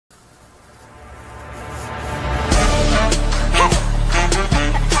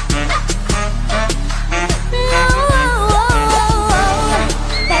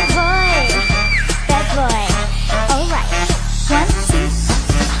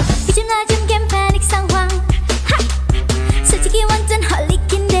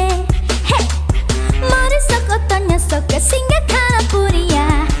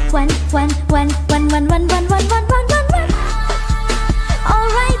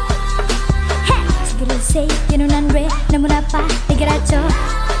왜 너무나 빠르게라죠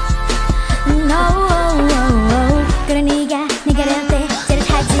No 그런 네가 내가 이럴 때 제를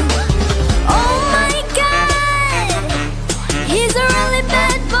타지 Oh my god He's a really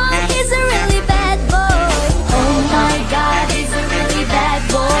bad boy He's a really bad boy Oh my god He's a really bad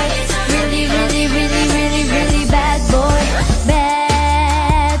boy Really really really really really bad boy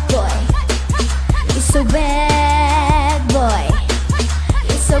Bad boy He's so bad boy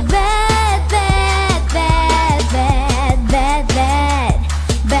He's so bad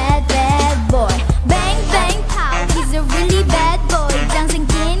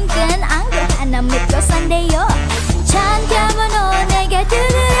산대요 괜찮다면 내게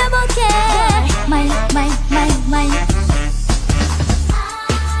두드려볼게 My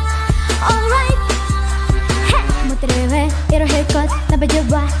Alright 못 들어 왜 이러할 것 나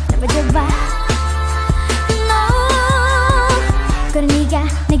봐줘봐 No 그런 네가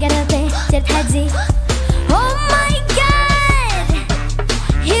내가 이럴 때 제를 타지 Oh my god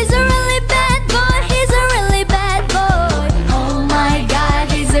He's a really bad boy He's a really bad boy Oh my god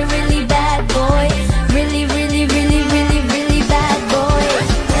He's a really bad boy Really, really, really, really, really bad boy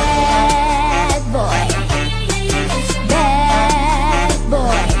Bad boy Bad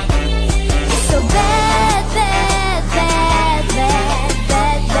boy So bad, bad, bad, bad,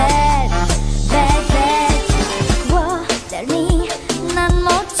 bad, bad, bad, bad 와, 달리 난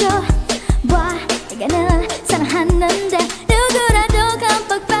못 줘 봐, 내가 널 사랑하는데 누구라도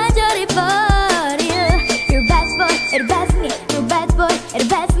깜빡 빠져버릴 You're bad boy, you're bad for me You're bad boy, you're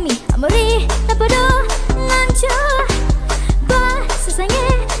bad for me 아무리 나빠도 난 좋아 봐 세상에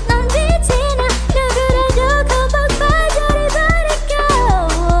넌 빛이 나 누구라도 깜빡 빠져버릴까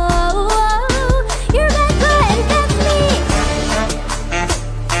You're bad boy, you're bad for me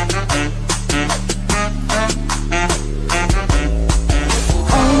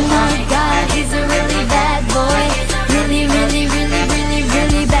Oh my god, he's a really bad boy Really, really, really, really,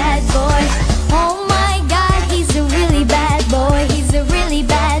 really bad boy Oh my god, he's a really bad boy He's a really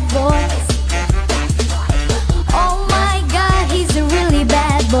bad boy Oh my god, he's a really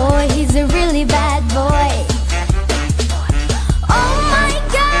bad boy He's a really bad boy Oh my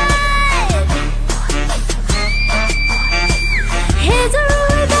god He's a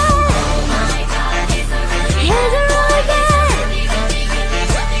really bad He's a really bad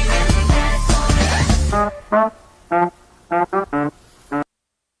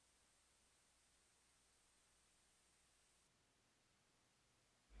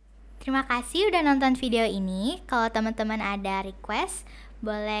Terima kasih udah nonton video ini. Kalau teman-teman ada request,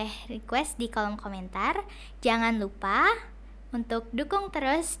 boleh request di kolom komentar. Jangan lupa untuk dukung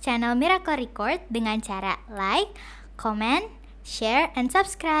terus channel Miracle Record dengan cara like, comment, share, and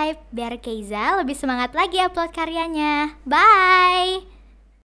subscribe biar Keyza lebih semangat lagi upload karyanya. Bye!